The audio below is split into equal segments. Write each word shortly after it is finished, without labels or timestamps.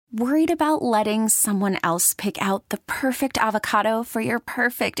Worried about letting someone else pick out the perfect avocado for your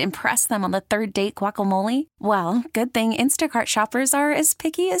perfect impress them on the third date guacamole? Well, good thing Instacart shoppers are as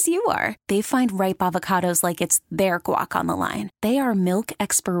picky as you are. They find ripe avocados like it's their guac on the line. They are milk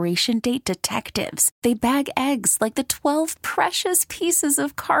expiration date detectives. They bag eggs like the 12 precious pieces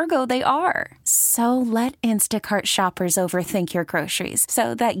of cargo they are. So let Instacart shoppers overthink your groceries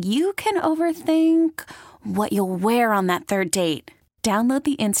so that you can overthink what you'll wear on that third date. Download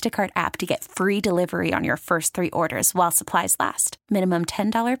the Instacart app to get free delivery on your first 3 orders while supplies last. Minimum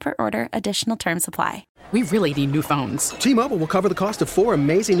 $10 per order. Additional terms apply. We really need new phones. T-Mobile will cover the cost of 4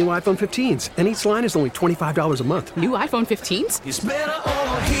 amazing new iPhone 15s, and each line is only $25 a month. New iPhone 15s? It's better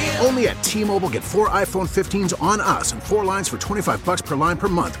over here. Only at T-Mobile, get 4 iPhone 15s on us and 4 lines for $25 per line per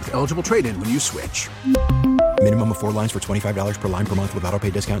month with eligible trade-in when you switch. Minimum of 4 lines for $25 per line per month with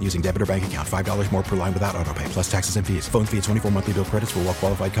autopay discount using debit or bank account. $5 more per line without autopay, plus taxes and fees. Phone fee at 24 monthly bill credits for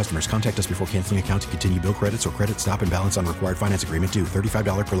well-qualified customers. Contact us before canceling account to continue bill credits or credit stop and balance on required finance agreement due.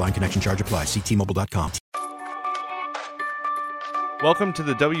 $35 per line connection charge applies. See T-Mobile.com. Welcome to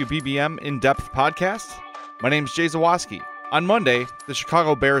the WBBM In Depth podcast. My name's Jay Zawoski. On Monday, the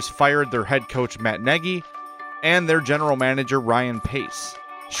Chicago Bears fired their head coach Matt Nagy and their general manager Ryan Pace.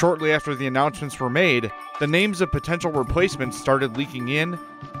 Shortly after the announcements were made, the names of potential replacements started leaking in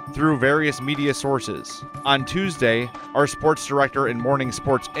through various media sources. On Tuesday, our sports director and morning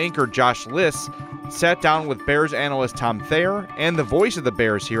sports anchor Josh Liss sat down with Bears analyst Tom Thayer and the voice of the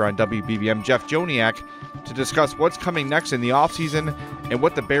Bears here on WBBM, Jeff Joniak, to discuss what's coming next in the offseason and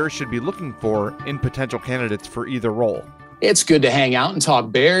what the Bears should be looking for in potential candidates for either role. It's good to hang out and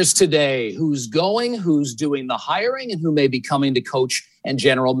talk Bears today. Who's going, who's doing the hiring, and who may be coming to coach and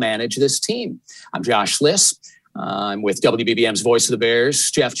general manage this team. I'm Josh Liss. I'm with WBBM's Voice of the Bears,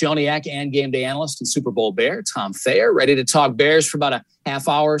 Jeff Joniak, and game day analyst and Super Bowl Bear, Tom Thayer. Ready to talk Bears for about a half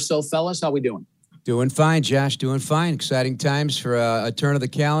hour or so, fellas. How we doing? Doing fine, Josh. Doing fine. Exciting times for a turn of the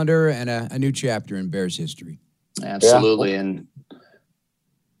calendar and a new chapter in Bears history. Absolutely. Yeah. And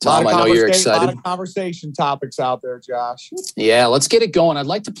Tom, I know you're excited. A lot of conversation topics out there, Josh. Yeah, let's get it going. I'd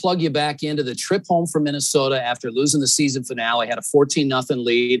like to plug you back into the trip home from Minnesota after losing the season finale. Had a 14-0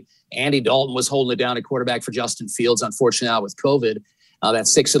 lead. Andy Dalton was holding it down at quarterback for Justin Fields, unfortunately out with COVID. That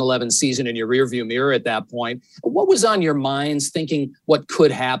 6-11 season in your rearview mirror at that point. What was on your minds thinking what could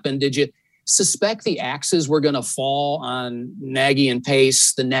happen? Did you suspect the axes were going to fall on Nagy and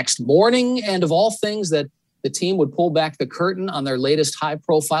Pace the next morning? And of all things, that the team would pull back the curtain on their latest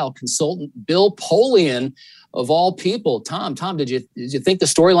high-profile consultant, Bill Polian, of all people. Tom, did you think the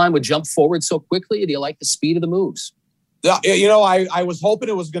storyline would jump forward so quickly? Do you like the speed of the moves? You know, I was hoping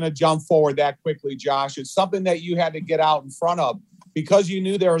it was going to jump forward that quickly, Josh. It's something that you had to get out in front of because you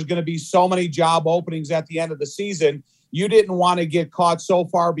knew there was going to be so many job openings at the end of the season. You didn't want to get caught so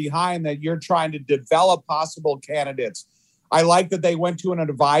far behind that you're trying to develop possible candidates. I like that they went to an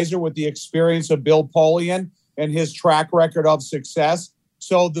advisor with the experience of Bill Polian and his track record of success.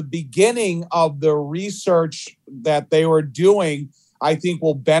 So the beginning of the research that they were doing, I think,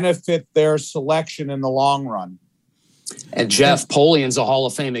 will benefit their selection in the long run. And Jeff, Polian's a Hall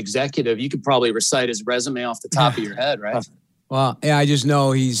of Fame executive. You could probably recite his resume off the top of your head, right? Well, yeah, I just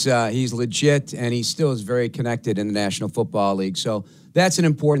know he's legit, and he still is very connected in the National Football League. So that's an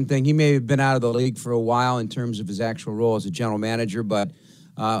important thing. He may have been out of the league for a while in terms of his actual role as a general manager, but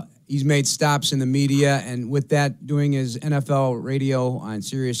he's made stops in the media, and with that, doing his NFL radio on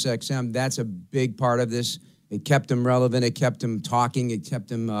Sirius XM, that's a big part of this. It kept him relevant. It kept him talking. It kept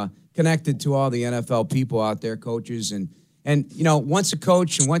him connected to all the NFL people out there, coaches. And you know, once a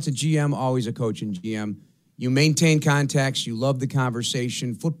coach and once a GM, always a coach and GM. You maintain contacts. You love the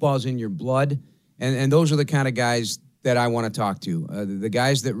conversation. Football's in your blood. And those are the kind of guys that I want to talk to. The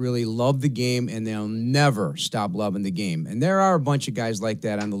guys that really love the game, and they'll never stop loving the game. And there are a bunch of guys like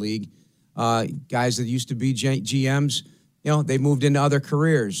that on the league. Guys that used to be GMs, you know, they moved into other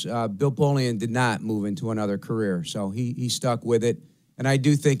careers. Bill Polian did not move into another career, so he stuck with it. And I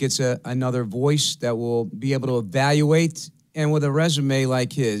do think it's another voice that will be able to evaluate, and with a resume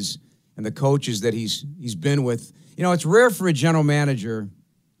like his and the coaches that he's been with, you know, it's rare for a general manager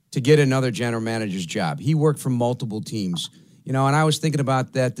to get another general manager's job. He worked for multiple teams, you know, and I was thinking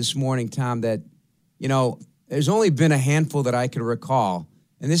about that this morning, Tom, that, you know, there's only been a handful that I can recall,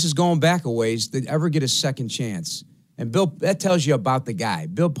 and this is going back a ways, that ever get a second chance. And Bill, that tells you about the guy.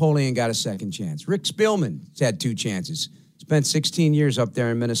 Bill Polian got a second chance. Rick Spielman's had 2 chances. Spent 16 years up there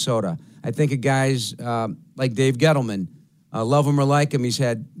in Minnesota. I think of guys like Dave Gettleman. Love him or like him, he's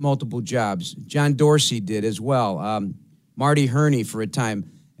had multiple jobs. John Dorsey did as well. Marty Herney for a time.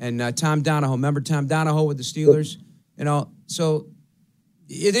 And Tom Donahoe. Remember Tom Donahoe with the Steelers? You know, so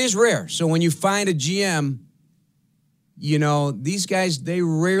It is rare. So when you find a GM, these guys, they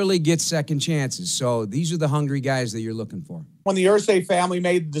rarely get second chances. So these are the hungry guys that you're looking for. When the Irsay family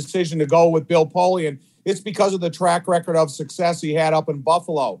made the decision to go with Bill Polian, it's because of the track record of success he had up in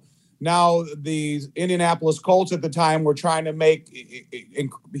Buffalo. Now, the Indianapolis Colts at the time were trying to make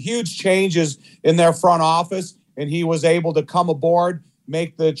huge changes in their front office, and he was able to come aboard,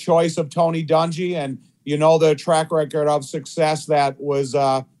 make the choice of Tony Dungy, and the track record of success that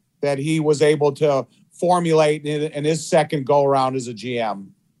he was able to formulate in his second go-around as a GM.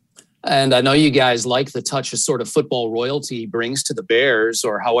 And I know you guys like the touch of sort of football royalty he brings to the Bears,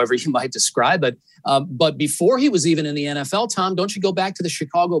 or however you might describe it. But before he was even in the NFL, Tom, don't you go back to the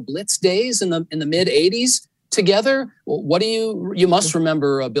Chicago Blitz days in the mid '80s together? What do you must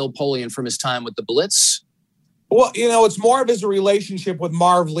remember Bill Polian from his time with the Blitz? Well, it's more of his relationship with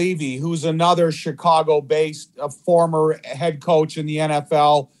Marv Levy, who's another Chicago-based former head coach in the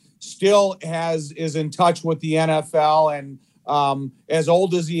NFL, still is in touch with the NFL, and as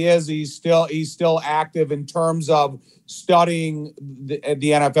old as he is, he's still active in terms of studying the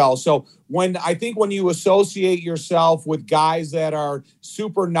NFL. So when you associate yourself with guys that are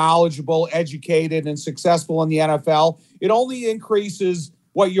super knowledgeable, educated, and successful in the NFL, it only increases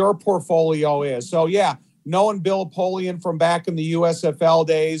what your portfolio is. So yeah, knowing Bill Polian from back in the USFL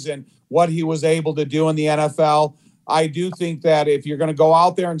days and what he was able to do in the NFL, I do think that if you're going to go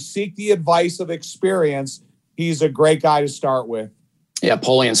out there and seek the advice of experience, he's a great guy to start with. Yeah,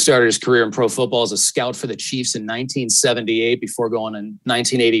 Polian started his career in pro football as a scout for the Chiefs in 1978 before going in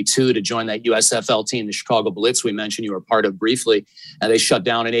 1982 to join that USFL team, the Chicago Blitz we mentioned you were a part of briefly. And they shut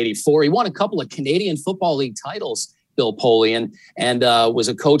down in 84. He won a couple of Canadian Football League titles, Bill Polian, and was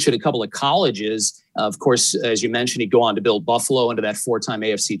a coach at a couple of colleges. Of course, as you mentioned, he'd go on to build Buffalo into that four-time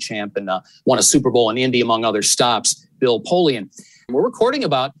AFC champ and won a Super Bowl in Indy, among other stops, Bill Polian. We're recording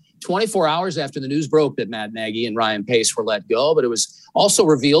about 24 hours after the news broke that Matt Nagy and Ryan Pace were let go, but it was also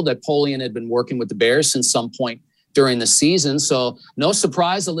revealed that Polian had been working with the Bears since some point during the season. So no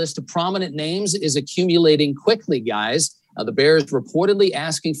surprise, the list of prominent names is accumulating quickly, guys. The Bears reportedly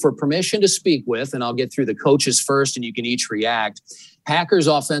asking for permission to speak with, and I'll get through the coaches first and you can each react. Packers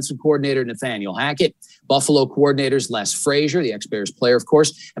offensive coordinator Nathaniel Hackett, Buffalo coordinators Les Frazier, the ex-Bears player, of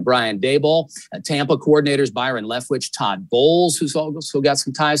course, and Brian Daboll. Tampa coordinators Byron Leftwich, Todd Bowles, who's also got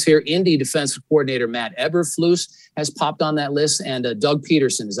some ties here. Indy defensive coordinator Matt Eberflus has popped on that list, and Doug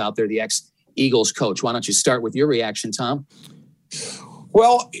Peterson is out there, the ex-Eagles coach. Why don't you start with your reaction, Tom?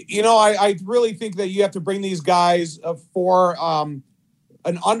 Well, I really think that you have to bring these guys for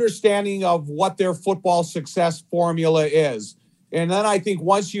an understanding of what their football success formula is. And then I think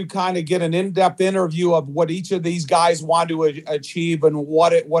once you kind of get an in-depth interview of what each of these guys want to achieve and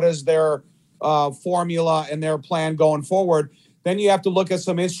what is their formula and their plan going forward, then you have to look at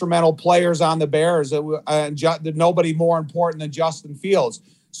some instrumental players on the Bears. Nobody more important than Justin Fields.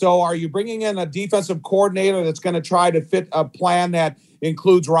 So are you bringing in a defensive coordinator that's going to try to fit a plan that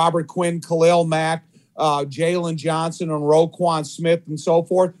includes Robert Quinn, Khalil Mack, Jalen Johnson, and Roquan Smith and so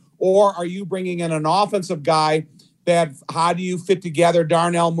forth? Or are you bringing in an offensive guy that how do you fit together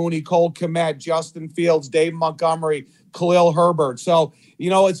Darnell Mooney, Cole Kmet, Justin Fields, Dave Montgomery, Khalil Herbert? So,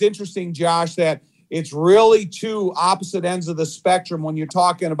 it's interesting, Josh, that it's really two opposite ends of the spectrum when you're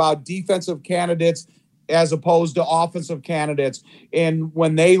talking about defensive candidates as opposed to offensive candidates. And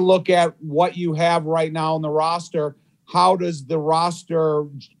when they look at what you have right now in the roster, how does the roster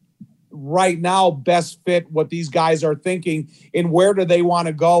right now best fit what these guys are thinking, and where do they want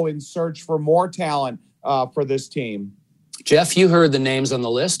to go in search for more talent for this team? Jeff, you heard the names on the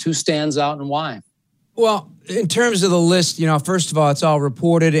list. Who stands out and why? Well, in terms of the list, first of all, it's all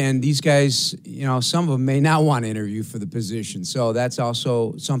reported, and these guys, some of them may not want to interview for the position. So that's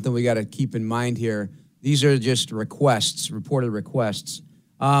also something we got to keep in mind here. These are just requests, reported requests.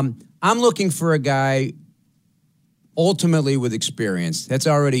 I'm looking for a guy ultimately with experience that's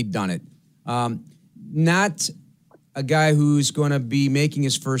already done it. Not a guy who's going to be making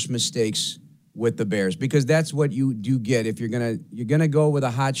his first mistakes with the Bears, because that's what you do get if you're gonna go with a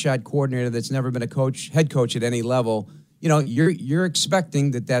hotshot coordinator that's never been a head coach at any level. You're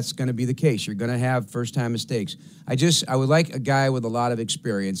expecting that that's going to be the case. You're going to have first time mistakes. I would like a guy with a lot of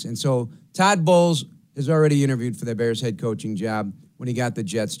experience, and so Todd Bowles has already interviewed for the Bears head coaching job when he got the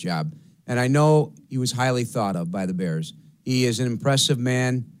Jets job, and I know he was highly thought of by the Bears. He is an impressive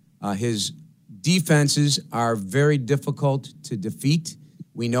man. His defenses are very difficult to defeat.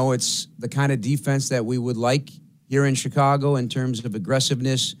 We know it's the kind of defense that we would like here in Chicago in terms of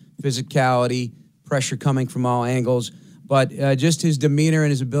aggressiveness, physicality, pressure coming from all angles, but just his demeanor and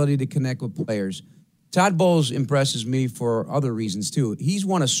his ability to connect with players. Todd Bowles impresses me for other reasons, too. He's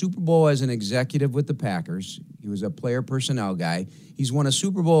won a Super Bowl as an executive with the Packers. He was a player personnel guy. He's won a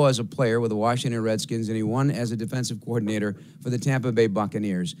Super Bowl as a player with the Washington Redskins, and he won as a defensive coordinator for the Tampa Bay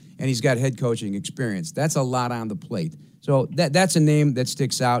Buccaneers. And he's got head coaching experience. That's a lot on the plate. So that's a name that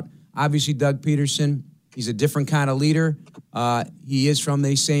sticks out. Obviously, Doug Peterson, he's a different kind of leader. He is from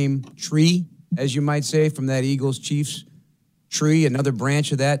the same tree, as you might say, from that Eagles-Chiefs tree, another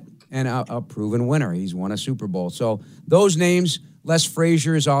branch of that, and a proven winner. He's won a Super Bowl. So those names, Les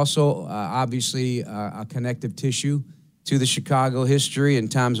Frazier is also obviously a connective tissue to the Chicago history and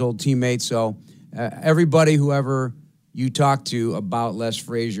Tom's old teammate. So everybody, whoever you talk to about Les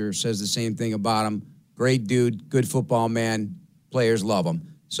Frazier, says the same thing about him. Great dude, good football man, players love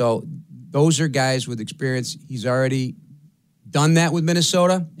him. So those are guys with experience. He's already done that with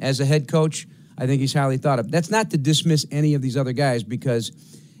Minnesota as a head coach. I think he's highly thought of. That's not to dismiss any of these other guys because,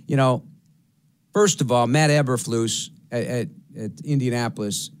 you know, first of all, Matt Eberflus at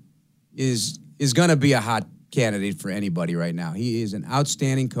Indianapolis is going to be a hot candidate for anybody right now. He is an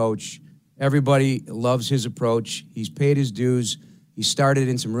outstanding coach. Everybody loves his approach. He's paid his dues. He started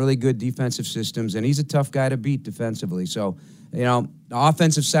in some really good defensive systems, and he's a tough guy to beat defensively. So, you know, the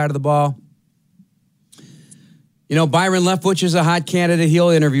offensive side of the ball, you know, Byron Leftwich is a hot candidate. He'll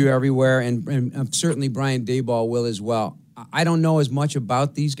interview everywhere, and certainly Brian Daboll will as well. I don't know as much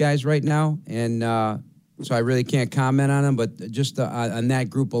about these guys right now, and so I really can't comment on them, but just on that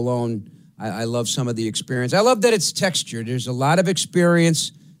group alone, I love some of the experience. I love that it's textured. There's a lot of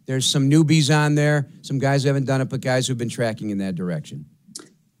experience. There's some newbies on there, some guys who haven't done it, but guys who've been tracking in that direction.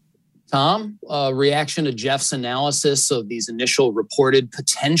 Tom, reaction to Jeff's analysis of these initial reported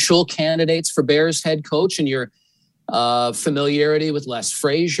potential candidates for Bears head coach and your familiarity with Les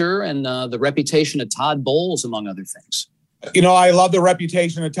Frazier and the reputation of Todd Bowles, among other things. You know, I love the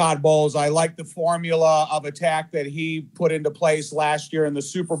reputation of Todd Bowles. I like the formula of attack that he put into place last year in the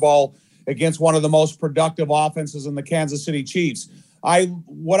Super Bowl against one of the most productive offenses in the Kansas City Chiefs.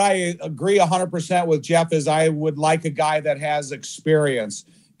 What I agree 100% with Jeff is I would like a guy that has experience,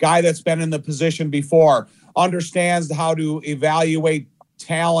 guy that's been in the position before, understands how to evaluate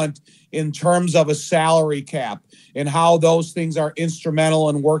talent in terms of a salary cap and how those things are instrumental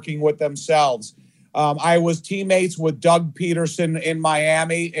in working with themselves. I was teammates with Doug Peterson in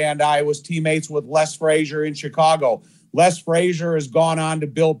Miami, and I was teammates with Les Frazier in Chicago. Les Frazier has gone on to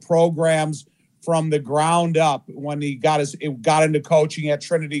build programs from the ground up when he got into coaching at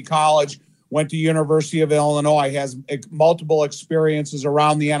Trinity College, went to University of Illinois, has multiple experiences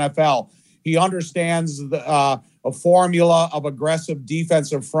around the NFL. He understands a formula of aggressive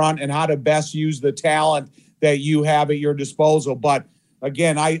defensive front and how to best use the talent that you have at your disposal. But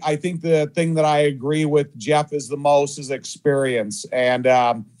again, I think the thing that I agree with Jeff is the most is experience. And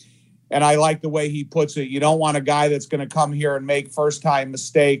I like the way he puts it. You don't want a guy that's going to come here and make first-time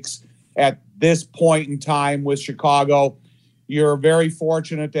mistakes at this point in time with Chicago. You're very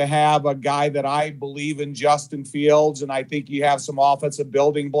fortunate to have a guy that I believe in, Justin Fields, and I think you have some offensive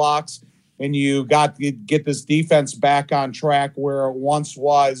building blocks, and you got to get this defense back on track where it once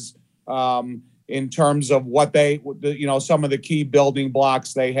was in terms of what some of the key building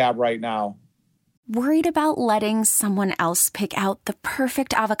blocks they have right now. Worried about letting someone else pick out the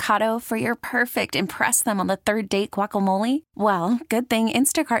perfect avocado for your perfect impress them on the third date guacamole? Well, good thing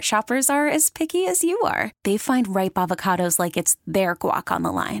Instacart shoppers are as picky as you are. They find ripe avocados like it's their guac on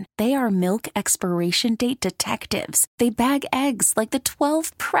the line. They are milk expiration date detectives. They bag eggs like the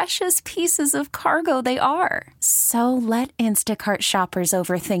 12 precious pieces of cargo they are. So let Instacart shoppers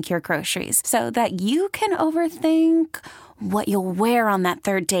overthink your groceries so that you can overthink what you'll wear on that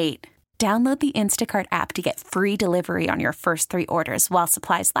third date. Download the Instacart app to get free delivery on your first 3 orders while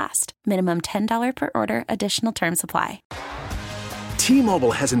supplies last. Minimum $10 per order. Additional terms apply.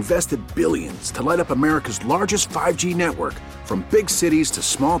 T-Mobile has invested billions to light up America's largest 5G network, from big cities to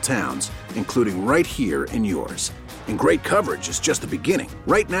small towns, including right here in yours. And great coverage is just the beginning.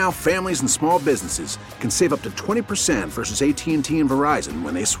 Right now, families and small businesses can save up to 20% versus AT&T and Verizon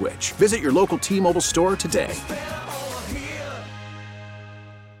when they switch. Visit your local T-Mobile store today.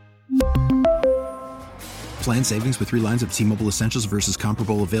 Plan savings with 3 lines of T-Mobile Essentials versus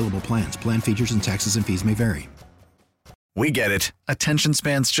comparable available plans. Plan features and taxes and fees may vary. We get it. Attention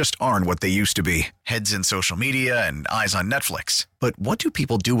spans just aren't what they used to be. Heads in social media and eyes on Netflix. But what do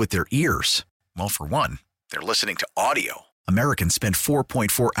people do with their ears? Well, for one, they're listening to audio. Americans spend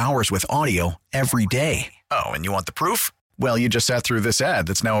 4.4 hours with audio every day. Oh, and you want the proof? Well, you just sat through this ad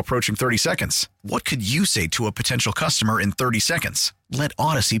that's now approaching 30 seconds. What could you say to a potential customer in 30 seconds? Let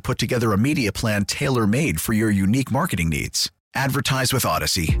Odyssey put together a media plan tailor-made for your unique marketing needs. Advertise with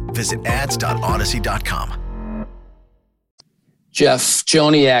Odyssey. Visit ads.odyssey.com. Jeff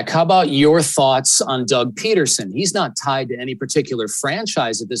Joniak, how about your thoughts on Doug Peterson? He's not tied to any particular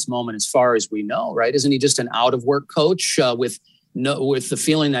franchise at this moment, as far as we know, right? Isn't he just an out-of-work coach with the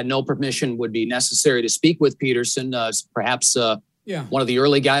feeling that no permission would be necessary to speak with Peterson? Perhaps one of the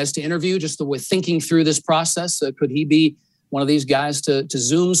early guys to interview, just with thinking through this process. Could he be one of these guys to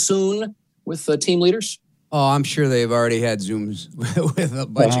Zoom soon with team leaders? Oh, I'm sure they've already had Zooms with a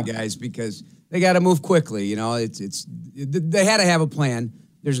bunch of guys because they got to move quickly. You know, they had to have a plan.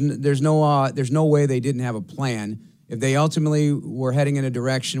 There's no way they didn't have a plan. If they ultimately were heading in a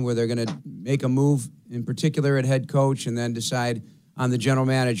direction where they're going to make a move, in particular at head coach, and then decide on the general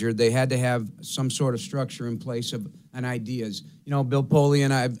manager, they had to have some sort of structure in place and ideas. You know, Bill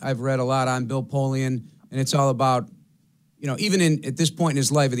Polian, I've read a lot on Bill Polian, and it's all about, you know, even at this point in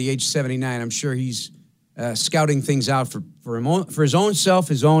his life, at the age 79, I'm sure he's scouting things out for his own self,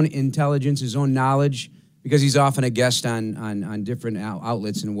 his own intelligence, his own knowledge, because he's often a guest on different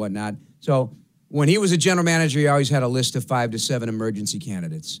outlets and whatnot. So when he was a general manager, he always had a list of 5 to 7 emergency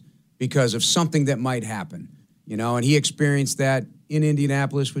candidates because of something that might happen, you know. And he experienced that in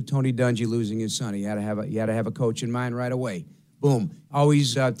Indianapolis with Tony Dungy losing his son. He had to have a coach in mind right away. Boom.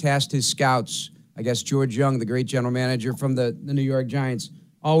 Always tasked his scouts. I guess George Young, the great general manager from the New York Giants,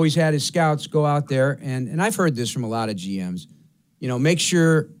 always had his scouts go out there, and I've heard this from a lot of GMs, you know, make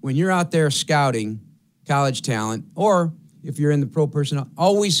sure when you're out there scouting college talent, or if you're in the pro personnel,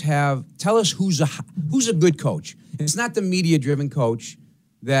 always tell us who's a good coach. And it's not the media-driven coach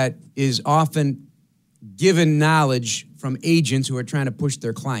that is often given knowledge from agents who are trying to push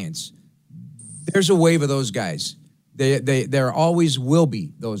their clients. There's a wave of those guys. There always will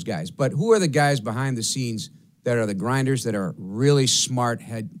be those guys. But who are the guys behind the scenes that are the grinders, that are really smart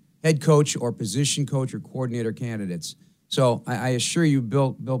head coach or position coach or coordinator candidates? So I assure you,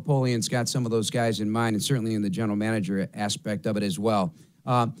 Bill Polian's got some of those guys in mind, and certainly in the general manager aspect of it as well.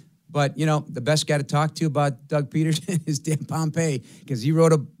 But, you know, the best guy to talk to about Doug Peterson is Dan Pompei, because he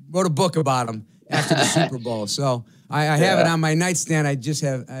wrote a book about him after the Super Bowl. So I have it on my nightstand.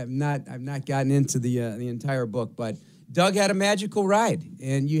 I've not gotten into the entire book, but Doug had a magical ride,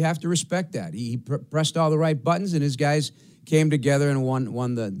 and you have to respect that. He pressed all the right buttons, and his guys came together and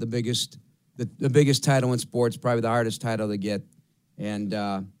won the biggest title in sports, probably the hardest title to get, and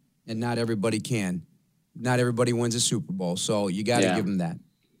not everybody can. Not everybody wins a Super Bowl, so you got to give them that.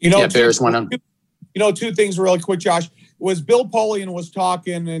 You know, Bears went on. You know, 2 things really quick, Josh. Was Bill Polian was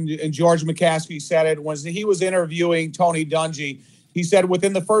talking, and George McCaskey said it, was he was interviewing Tony Dungy. He said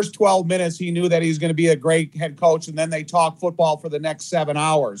within the first 12 minutes, he knew that he was going to be a great head coach, and then they talked football for the next 7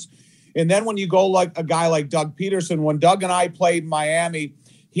 hours. And then when you go like a guy like Doug Peterson, when Doug and I played in Miami,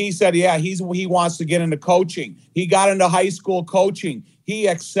 he said, he wants to get into coaching. He got into high school coaching. He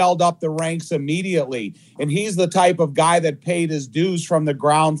excelled up the ranks immediately. And he's the type of guy that paid his dues from the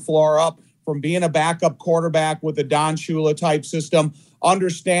ground floor up, from being a backup quarterback with the Don Shula type system,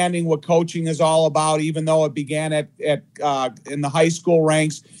 understanding what coaching is all about, even though it began in the high school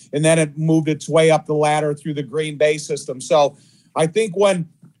ranks, and then it moved its way up the ladder through the Green Bay system. So I think when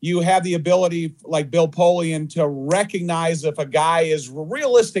you have the ability, like Bill Polian, to recognize if a guy is a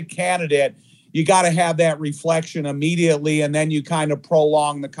realistic candidate, you got to have that reflection immediately, and then you kind of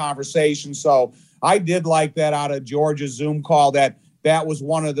prolong the conversation. So I did like that out of George's Zoom call, that was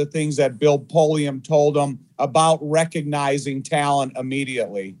one of the things that Bill Polian told him about recognizing talent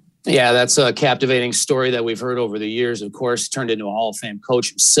immediately. Yeah, that's a captivating story that we've heard over the years. Of course, turned into a Hall of Fame coach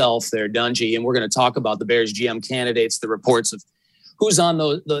himself there, Dungy. And we're going to talk about the Bears GM candidates, the reports of who's on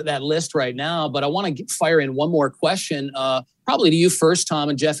that list right now. But I want to fire in one more question, probably to you first, Tom,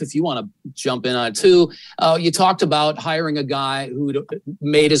 and Jeff, if you want to jump in on it too. You talked about hiring a guy who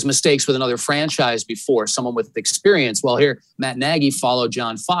made his mistakes with another franchise before, someone with experience. Well, here, Matt Nagy followed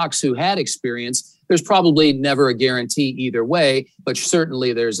John Fox, who had experience. There's probably never a guarantee either way, but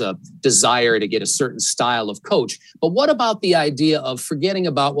certainly there's a desire to get a certain style of coach. But what about the idea of forgetting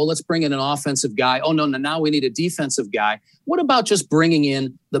about, well, let's bring in an offensive guy. Oh, no, now we need a defensive guy. What about just bringing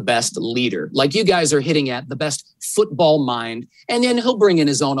in the best leader? Like you guys are hitting at the best football mind, and then he'll bring in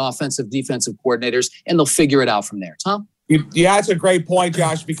his own offensive, defensive coordinators, and they'll figure it out from there. Tom? Yeah, that's a great point,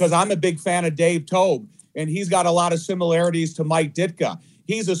 Josh, because I'm a big fan of Dave Tobe, and he's got a lot of similarities to Mike Ditka.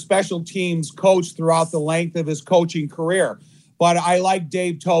 He's a special teams coach throughout the length of his coaching career. But I like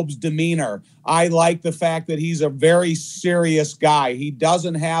Dave Tobe's demeanor. I like the fact that he's a very serious guy. He's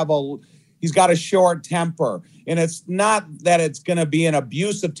got a short temper. And it's not that it's going to be an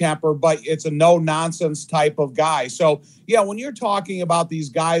abusive temper, but it's a no-nonsense type of guy. So, yeah, when you're talking about these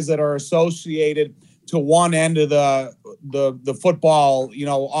guys that are associated to one end of the football,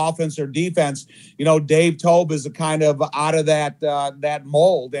 offense or defense. Dave Tobe is a kind of out of that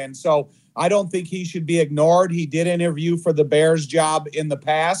mold. And so I don't think he should be ignored. He did interview for the Bears job in the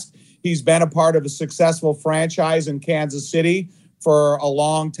past. He's been a part of a successful franchise in Kansas City for a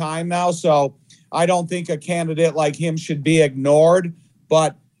long time now. So I don't think a candidate like him should be ignored,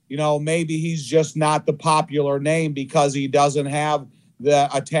 but maybe he's just not the popular name because he doesn't have the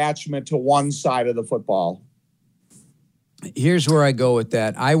attachment to one side of the football. Here's where I go with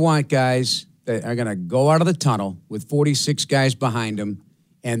that. I want guys that are going to go out of the tunnel with 46 guys behind them,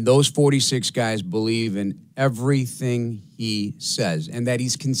 and those 46 guys believe in everything he says, and that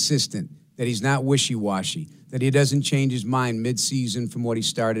he's consistent, that he's not wishy-washy, that he doesn't change his mind mid-season from what he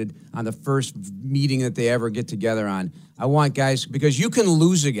started on the first meeting that they ever get together on. I want guys, because you can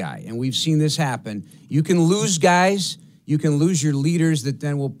lose a guy, and we've seen this happen. You can lose guys. You can lose your leaders that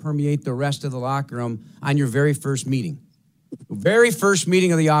then will permeate the rest of the locker room on your very first meeting. Very first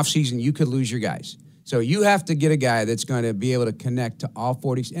meeting of the offseason, you could lose your guys. So you have to get a guy that's going to be able to connect to all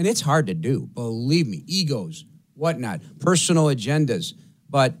 40. And it's hard to do, believe me. Egos, whatnot, personal agendas.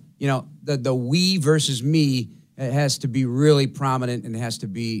 But, the we versus me, it has to be really prominent and it has to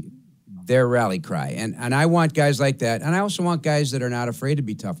be their rally cry. And I want guys like that. And I also want guys that are not afraid to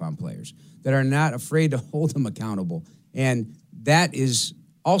be tough on players, that are not afraid to hold them accountable. And that is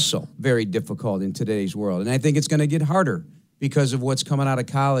also very difficult in today's world. And I think it's going to get harder because of what's coming out of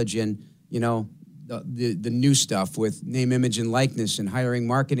college and, the new stuff with name, image, and likeness and hiring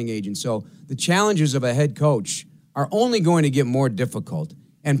marketing agents. So the challenges of a head coach are only going to get more difficult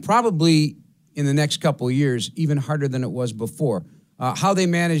and probably in the next couple of years, even harder than it was before. How they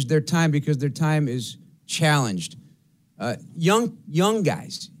manage their time because their time is challenged. Young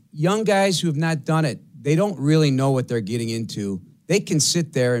guys who have not done it, they don't really know what they're getting into. They can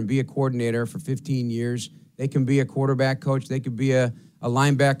sit there and be a coordinator for 15 years. They can be a quarterback coach. They could be a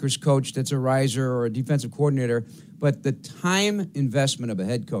linebackers coach that's a riser or a defensive coordinator. But the time investment of a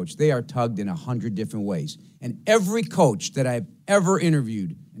head coach, they are tugged in 100 different ways. And every coach that I've ever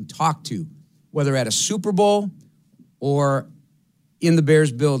interviewed and talked to, whether at a Super Bowl or in the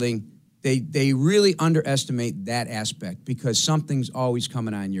Bears building, they really underestimate that aspect because something's always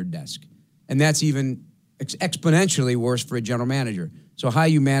coming on your desk. And that's even exponentially worse for a general manager. So how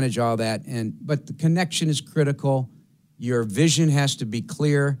you manage all that, but the connection is critical. Your vision has to be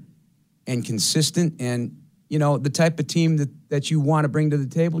clear and consistent, and the type of team that you want to bring to the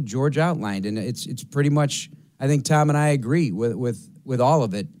table, George outlined, and it's pretty much. I think Tom and I agree with all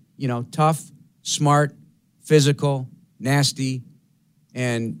of it. Tough, smart, physical, nasty,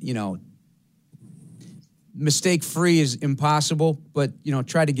 and mistake-free is impossible, but,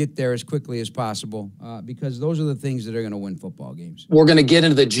 try to get there as quickly as possible because those are the things that are going to win football games. We're going to get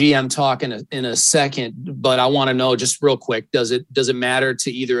into the GM talk in a second, but I want to know just real quick, does it matter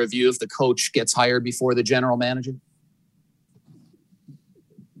to either of you if the coach gets hired before the general manager?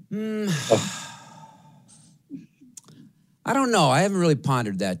 I don't know. I haven't really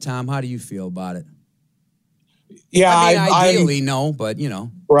pondered that. Tom, how do you feel about it? Yeah, ideally, no, but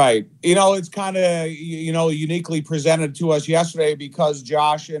Right. It's kind of, uniquely presented to us yesterday because,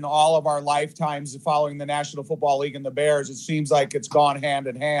 Josh, in all of our lifetimes following the National Football League and the Bears, it seems like it's gone hand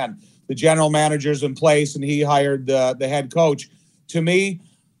in hand. The general manager's in place and he hired the head coach. To me,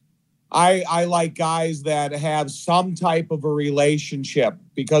 I like guys that have some type of a relationship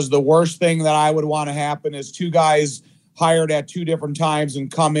because the worst thing that I would want to happen is two guys hired at two different times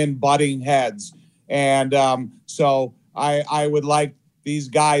and come in butting heads. And so I would like these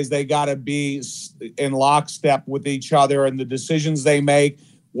guys, they got to be in lockstep with each other and the decisions they make,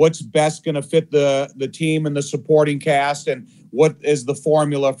 what's best going to fit the team and the supporting cast, and what is the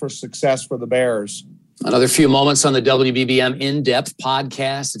formula for success for the Bears. Another few moments on the WBBM In Depth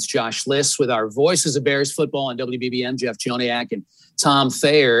podcast. It's Josh Liss with our Voices of Bears football on WBBM, Jeff Joniak and Tom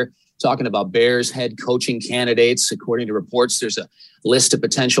Thayer, talking about Bears head coaching candidates. According to reports, there's a list of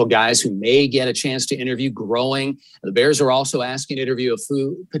potential guys who may get a chance to interview growing. The Bears are also asking to interview a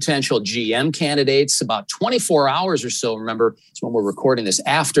few potential GM candidates about 24 hours or so. Remember, it's when we're recording this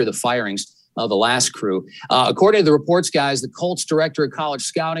after the firings of the last crew. According to the reports, guys, the Colts director of college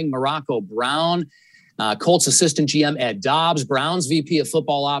scouting, Morocco Brown, Colts assistant GM Ed Dobbs, Browns VP of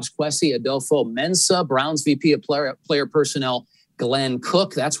football ops Kwesi Adolfo-Mensah, Browns VP of player personnel Glenn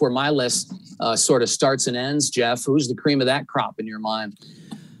Cook. That's where my list sort of starts and ends. Jeff, who's the cream of that crop in your mind?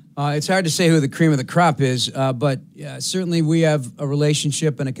 It's hard to say who the cream of the crop is, but certainly we have a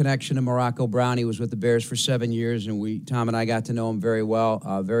relationship and a connection to Morocco Brown. He was with the Bears for 7 years, and Tom and I got to know him very well.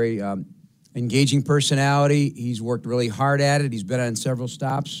 Very engaging personality. He's worked really hard at it. He's been on several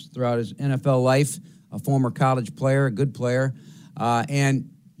stops throughout his NFL life. a former college player, a good player, and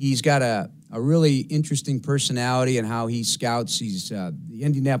he's got a really interesting personality and how he scouts. The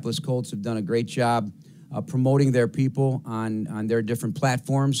Indianapolis Colts have done a great job promoting their people on their different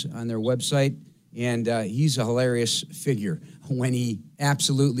platforms on their website, and he's a hilarious figure when he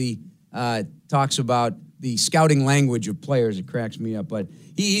absolutely talks about the scouting language of players. It cracks me up, but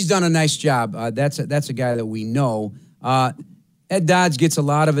he's done a nice job. That's a guy that we know. Ed Dodds gets a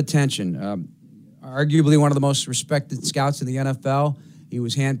lot of attention. Arguably one of the most respected scouts in the NFL. He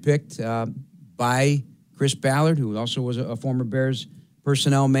was handpicked by Chris Ballard, who also was a former Bears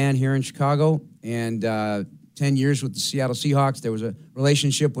personnel man here in Chicago, and 10 years with the Seattle Seahawks. There was a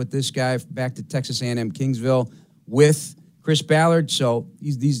relationship with this guy back to Texas A&M Kingsville with Chris Ballard. So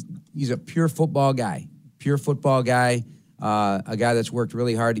he's a pure football guy, a guy that's worked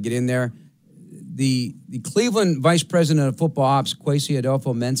really hard to get in there. The Cleveland Vice President of Football Ops, Kwesi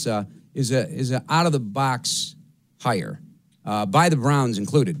Adolfo-Mensah, is a out-of-the-box hire, by the Browns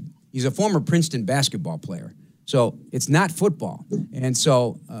included. He's a former Princeton basketball player. So it's not football. And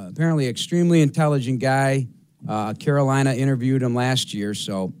so apparently extremely intelligent guy. Carolina interviewed him last year.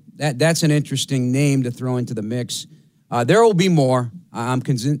 So that's an interesting name to throw into the mix. There will be more. I'm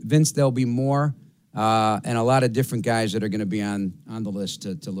convinced there'll be more and a lot of different guys that are going to be on the list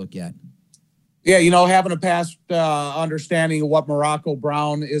to look at. Yeah, having a past understanding of what Morocco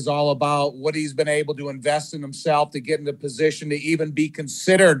Brown is all about, what he's been able to invest in himself to get in the position to even be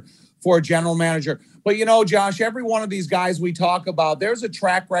considered for a general manager. But, Josh, every one of these guys we talk about, there's a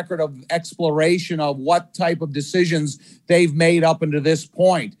track record of exploration of what type of decisions they've made up until this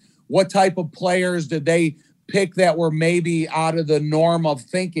point. What type of players did they pick that were maybe out of the norm of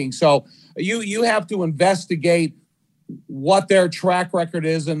thinking? So you have to investigate what their track record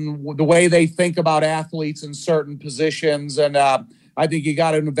is and the way they think about athletes in certain positions. And I think you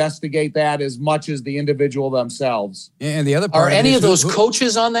got to investigate that as much as the individual themselves. And the other part are any of those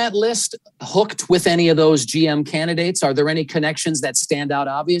coaches on that list hooked with any of those GM candidates? Are there any connections that stand out,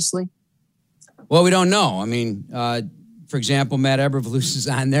 obviously? Well, we don't know. I mean, for example, Matt Eberflus is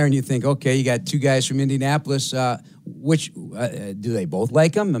on there, and you think, okay, you got two guys from Indianapolis. Which do they both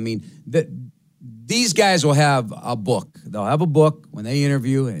like him? I mean, these guys will have a book. They'll have a book when they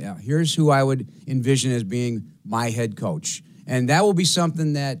interview. Here's who I would envision as being my head coach. And that will be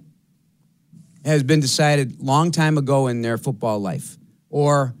something that has been decided long time ago in their football life,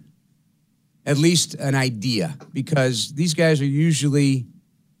 or at least an idea, because these guys are usually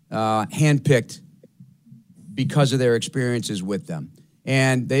handpicked because of their experiences with them.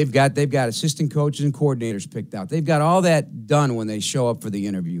 And they've got assistant coaches and coordinators picked out. They've got all that done when they show up for the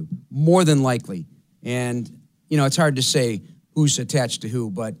interview, more than likely. And, it's hard to say who's attached to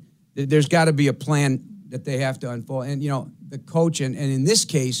who, but there's got to be a plan that they have to unfold. And, the coach, and in this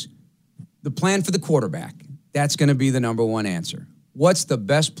case, the plan for the quarterback, that's going to be the number one answer. What's the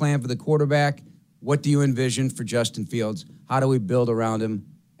best plan for the quarterback? What do you envision for Justin Fields? How do we build around him?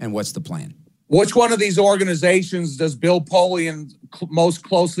 And what's the plan? Which one of these organizations does Bill Polian most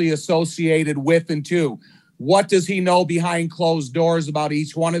closely associated with and to? What does he know behind closed doors about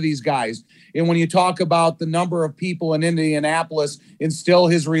each one of these guys? And when you talk about the number of people in Indianapolis and still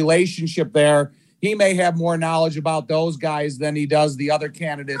his relationship there, he may have more knowledge about those guys than he does the other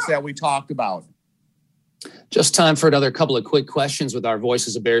candidates that we talked about. Just time for another couple of quick questions with our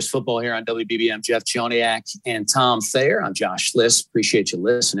Voices of Bears football here on WBBM. Jeff Joniak and Tom Thayer. I'm Josh Liss. Appreciate you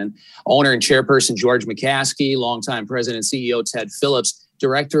listening. Owner and chairperson George McCaskey, longtime president and CEO Ted Phillips,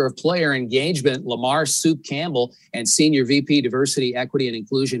 Director of Player Engagement Lamar Soup Campbell, and Senior VP Diversity, Equity, and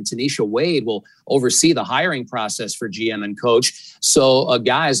Inclusion Tanisha Wade will oversee the hiring process for GM and coach. So,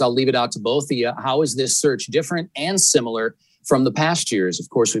 guys, I'll leave it out to both of you. How is this search different and similar from the past years? Of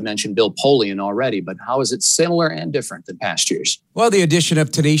course, we mentioned Bill Polian already, but how is it similar and different than past years? Well, the addition of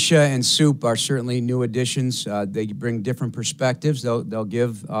Tanisha and Soup are certainly new additions. They bring different perspectives. They'll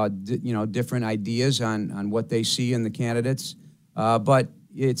give different ideas on what they see in the candidates. But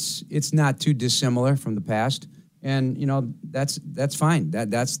it's not too dissimilar from the past, and that's fine.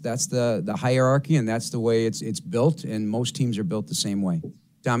 That's the hierarchy, and that's the way it's built. And most teams are built the same way.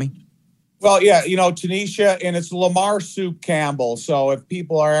 Tommy. Well, yeah, Tanisha, and it's Lamar Soup Campbell. So if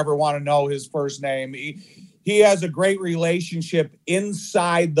people ever want to know his first name, he has a great relationship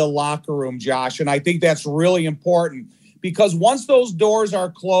inside the locker room, Josh, and I think that's really important because once those doors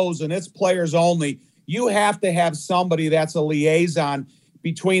are closed and it's players only, you have to have somebody that's a liaison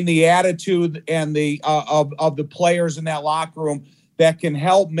between the attitude and the of the players in that locker room that can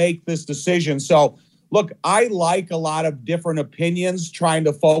help make this decision. So, look, I like a lot of different opinions trying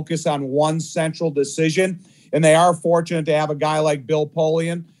to focus on one central decision, and they are fortunate to have a guy like Bill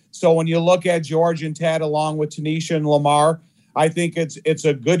Polian So when you look at George and Ted along with Tanisha and Lamar, I think it's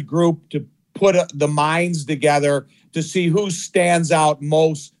a good group to put the minds together to see who stands out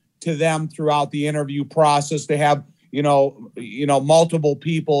most to them throughout the interview process, to have, multiple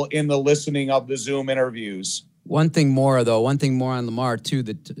people in the listening of the Zoom interviews. One thing more on Lamar, too,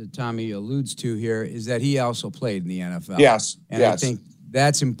 that Tommy alludes to here is that he also played in the NFL. Yes. And I think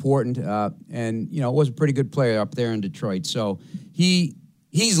that's important. And was a pretty good player up there in Detroit. So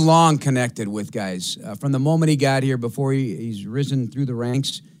he's long connected with guys. From the moment he got here, before he's risen through the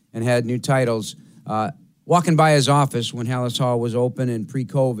ranks and had new titles, walking by his office when Hallis Hall was open and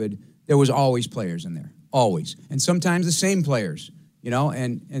pre-COVID, there was always players in there, always. And sometimes the same players.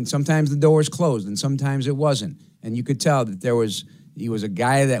 And sometimes the door was closed and sometimes it wasn't. And you could tell that he was a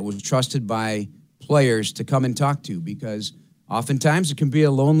guy that was trusted by players to come and talk to, because oftentimes it can be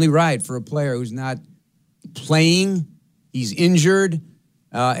a lonely ride for a player who's not playing, he's injured,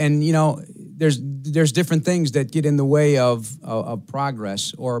 and there's different things that get in the way of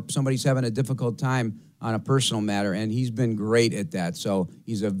progress, or somebody's having a difficult time on a personal matter, and he's been great at that. So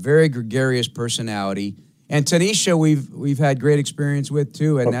he's a very gregarious personality. And Tanisha, we've had great experience with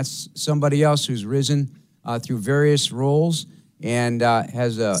too, and that's somebody else who's risen through various roles and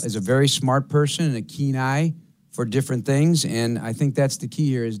is a very smart person and a keen eye for different things. And I think that's the key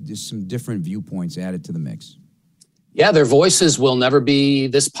here, is just some different viewpoints added to the mix. Yeah, their voices will never be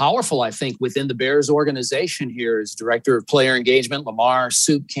this powerful, I think, within the Bears organization. Here is Director of Player Engagement, Lamar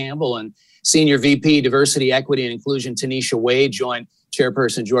Soup Campbell, and Senior VP, Diversity, Equity, and Inclusion, Tanisha Wade, joined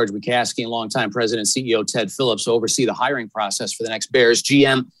Chairperson George McCaskey and longtime President and CEO Ted Phillips to oversee the hiring process for the next Bears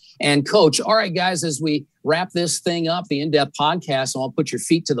GM and coach. All right, guys, as we wrap this thing up, the In-Depth podcast, I'll put your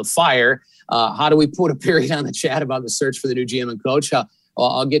feet to the fire. How do we put a period on the chat about the search for the new GM and coach?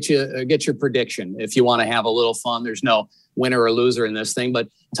 I'll get your prediction if you want to have a little fun. There's no winner or loser in this thing. But,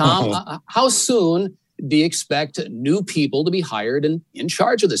 Tom, how soon do you expect new people to be hired and in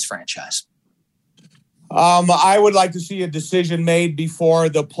charge of this franchise? I would like to see a decision made before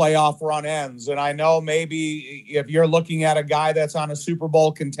the playoff run ends. And I know maybe if you're looking at a guy that's on a Super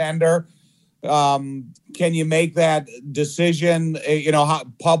Bowl contender, can you make that decision,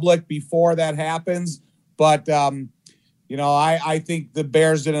 public before that happens? But, I think the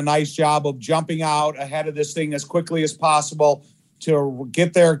Bears did a nice job of jumping out ahead of this thing as quickly as possible to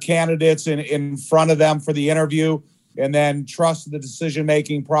get their candidates in front of them for the interview, and then trust the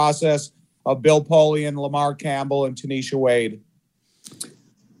decision-making process of Bill Polian, Lamar Campbell, and Tanisha Wade.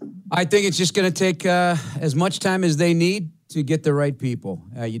 I think it's just going to take as much time as they need to get the right people.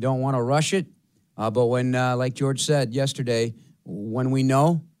 You don't want to rush it, but when, like George said yesterday, when we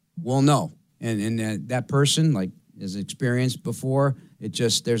know, we'll know. And that person, like, is experienced before,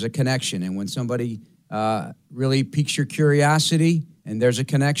 there's a connection. And when somebody really piques your curiosity and there's a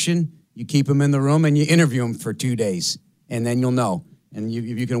connection, you keep them in the room and you interview them for 2 days, and then you'll know. And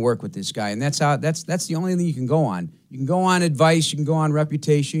you can work with this guy. And that's the only thing you can go on. You can go on advice, you can go on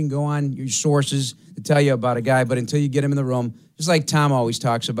reputation, you can go on your sources to tell you about a guy, but until you get him in the room, just like Tom always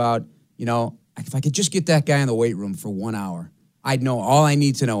talks about, if I could just get that guy in the weight room for 1 hour, I'd know all I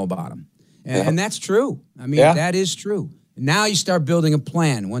need to know about him. And that's true. I mean, that is true. Now you start building a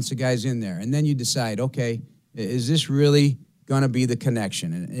plan once the guy's in there, and then you decide, okay, is this really going to be the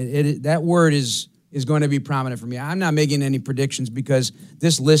connection? And that word is going to be prominent for me. I'm not making any predictions because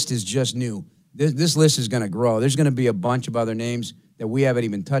this list is just new. This list is going to grow. There's going to be a bunch of other names that we haven't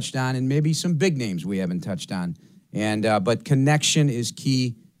even touched on, and maybe some big names we haven't touched on. And but connection is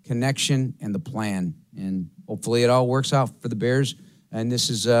key. Connection and the plan, and hopefully it all works out for the Bears. And this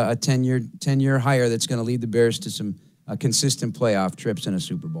is a 10-year hire that's going to lead the Bears to some consistent playoff trips and a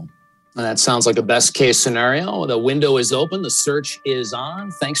Super Bowl. That sounds like a best-case scenario. The window is open. The search is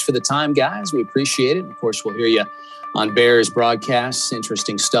on. Thanks for the time, guys. We appreciate it. Of course, we'll hear you on Bears broadcasts.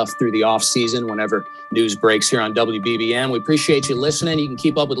 Interesting stuff through the offseason whenever news breaks here on WBBM. We appreciate you listening. You can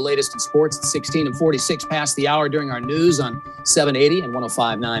keep up with the latest in sports at 16 and 46 past the hour during our news on 780 and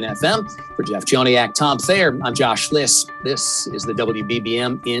 105.9 FM. For Jeff Joniak, Tom Thayer, I'm Josh Liss. This is the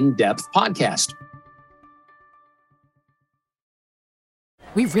WBBM In Depth podcast.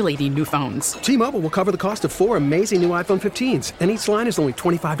 We really need new phones. T-Mobile will cover the cost of 4 amazing new iPhone 15s, and each line is only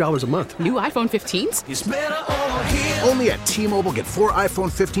 $25 a month. New iPhone 15s? It's better over here. Only at T-Mobile, get 4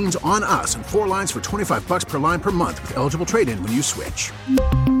 iPhone 15s on us and 4 lines for $25 per line per month with eligible trade-in when you switch.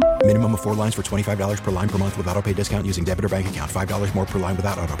 Minimum of 4 lines for $25 per line per month with autopay discount using debit or bank account. $5 more per line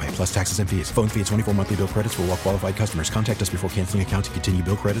without autopay, plus taxes and fees. Phone fee at 24 monthly bill credits for well-qualified customers. Contact us before canceling account to continue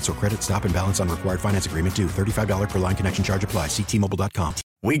bill credits or credit stop and balance on required finance agreement due. $35 per line connection charge applies. See T-Mobile.com.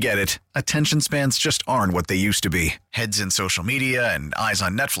 We get it. Attention spans just aren't what they used to be. Heads in social media and eyes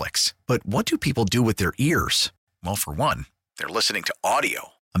on Netflix. But what do people do with their ears? Well, for one, they're listening to audio.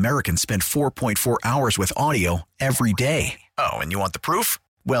 Americans spend 4.4 hours with audio every day. Oh, and you want the proof?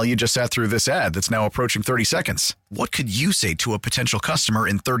 Well, you just sat through this ad that's now approaching 30 seconds. What could you say to a potential customer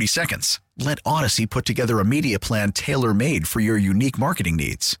in 30 seconds? Let Odyssey put together a media plan tailor-made for your unique marketing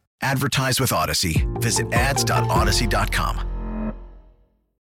needs. Advertise with Odyssey. Visit ads.odyssey.com.